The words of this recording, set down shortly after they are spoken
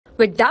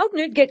With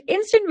Doubtnut, get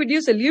instant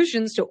video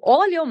solutions to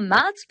all your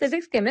maths,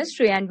 physics,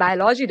 chemistry, and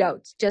biology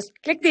doubts. Just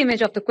click the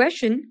image of the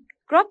question,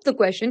 crop the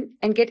question,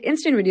 and get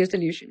instant video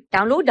solution.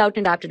 Download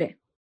Doubtnut app today.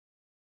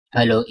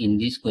 Hello, in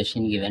this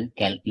question given,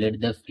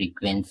 calculate the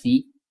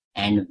frequency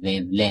and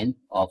wavelength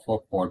of a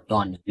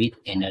photon with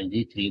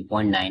energy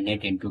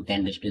 3.98 into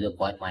 10 raised to the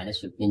power minus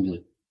 15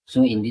 joule.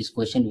 So in this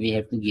question, we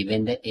have to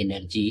given the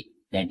energy,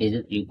 that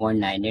is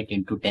 3.98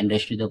 into 10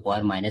 raised to the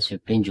power minus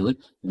 15 joule.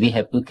 We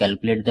have to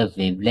calculate the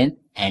wavelength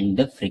and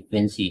the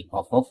frequency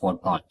of a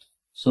photon.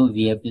 So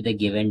we have to the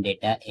given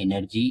data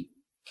energy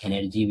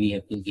we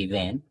have to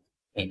given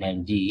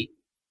energy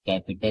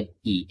capital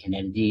E.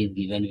 Energy is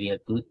given, we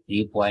have to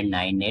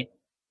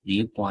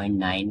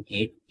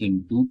 3.98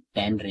 into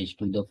 10 raised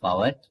to the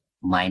power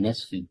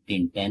minus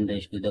 15, 10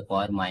 raised to the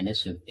power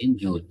minus 15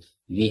 joule.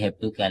 We have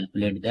to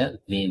calculate the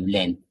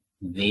wavelength.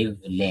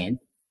 Wavelength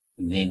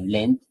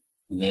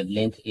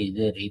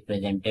is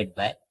represented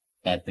by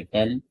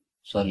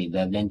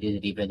wavelength is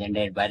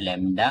represented by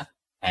lambda,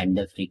 and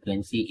the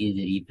frequency is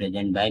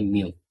represented by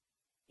mu.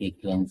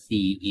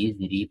 Frequency is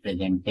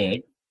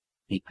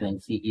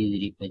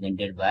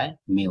represented by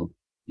mu.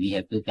 We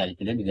have to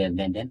calculate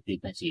wavelength and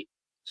frequency.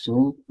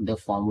 So the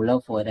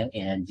formula for the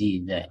energy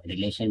is the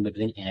relation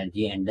between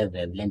energy and the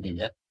wavelength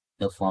is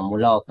the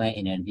formula of an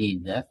energy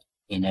is the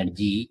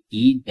energy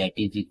E, that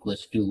is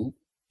equals to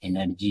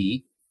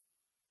energy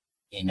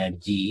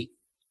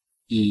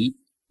E,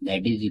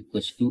 that is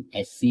equals to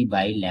SC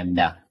by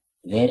lambda,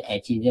 where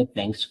H is the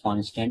Planck's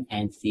constant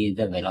and C is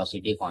the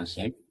velocity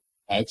constant.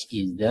 H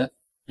is the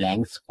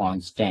Planck's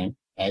constant,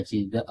 H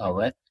is the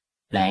our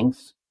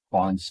Planck's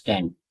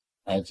constant,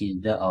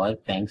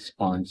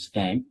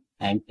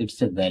 and its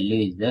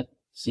value is the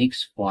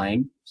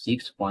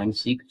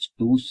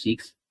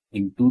 6.626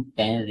 into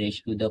 10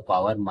 raised to the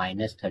power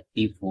minus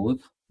 34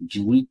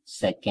 joule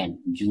second.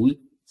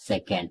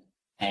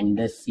 And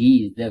the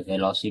C is the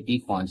velocity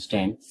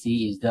constant.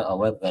 C is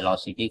our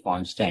velocity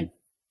constant,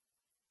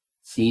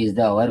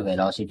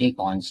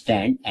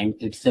 and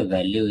its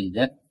value is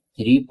the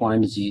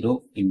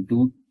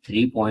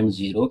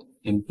 3.0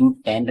 into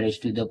 10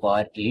 raised to the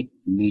power 8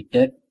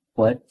 meter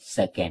per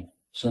second.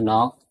 So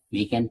now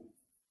we can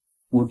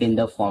put in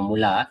the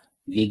formula,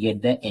 we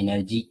get the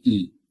energy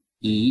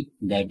E,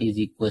 that is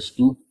equals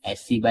to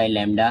SC by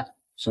lambda.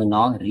 So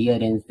now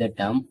rearrange the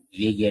term,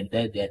 we get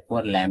the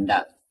therefore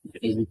lambda,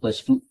 that is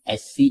equals to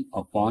SC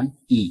upon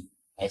E.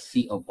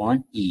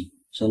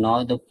 So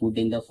now the put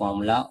in the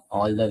formula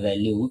all the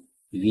value,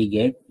 we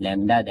get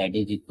lambda that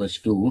is equals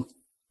to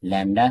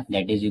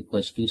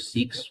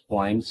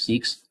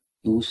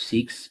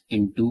 6.626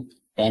 into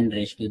 10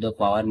 raised to the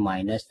power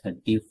minus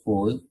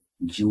 34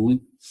 joule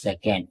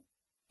second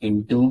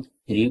into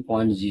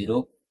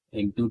 3.0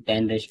 into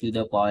 10 raised to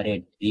the power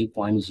 8,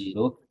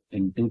 3.0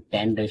 into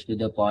 10 raised to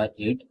the power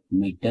 8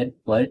 meter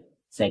per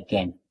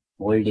second,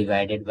 whole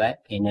divided by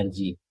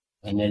energy.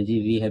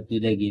 We have to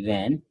the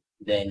given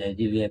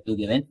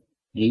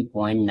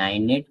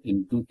 3.98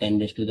 into 10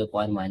 raised to the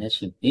power minus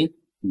 15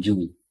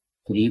 joule.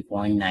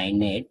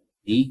 3.98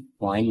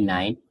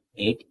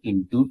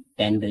 into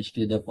 10 raised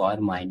to the power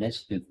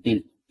minus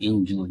 15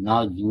 in joule.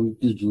 Now joule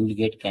to joule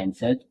get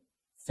cancelled,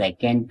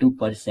 second to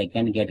per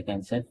second get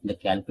cancelled. The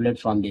calculate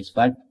from this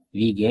part,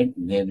 we get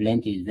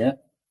wavelength is the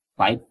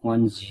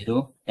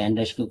 5.0 10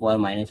 raised to the power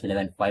minus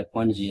 11,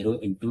 5.0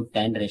 into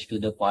 10 raised to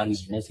the power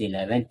minus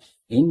 11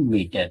 in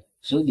meter.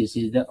 So this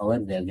is our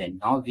wavelength.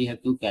 Now we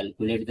have to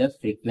calculate the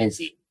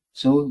frequency.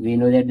 So we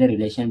know that the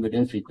relation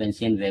between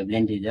frequency and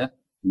wavelength is a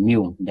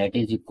mu, that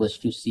is equals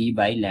to C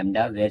by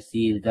lambda, where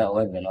C is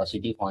our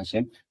velocity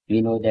constant.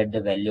 We know that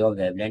the value of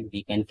wavelength,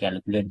 we can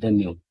calculate the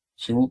mu.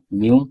 So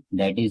mu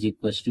that is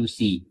equals to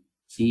C.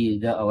 C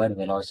is our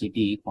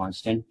velocity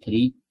constant,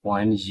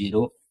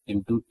 3.0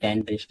 into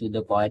 10 raised to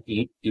the power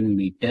 8 in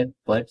meter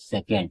per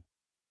second,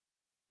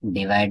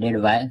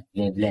 divided by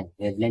wavelength.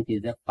 Wavelength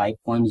is the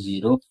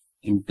 5.0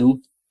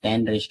 into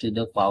 10 raised to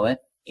the power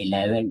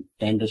 11,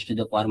 10 raised to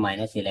the power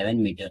minus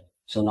 11 meter.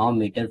 So now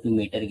meter to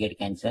meter get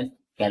cancelled.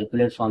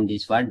 Calculate from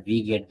this part,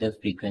 we get the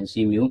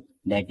frequency mu,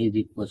 that is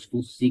equals to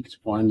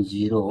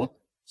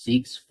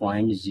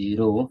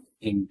 6.0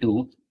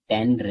 into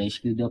 10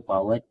 raised to the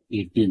power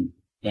 18,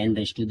 10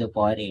 raised to the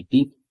power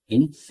 18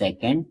 in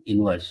second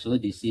inverse. So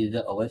this is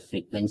our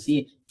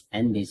frequency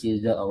and this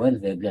is our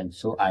wavelength.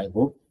 So I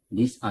hope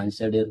this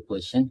answered your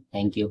question.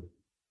 Thank you.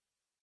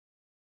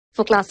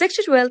 For class 6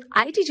 to 12,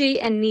 IIT JEE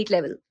and NEET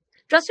level.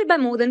 Trusted by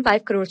more than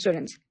 5 crore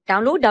students.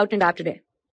 Download Doubtnut app today.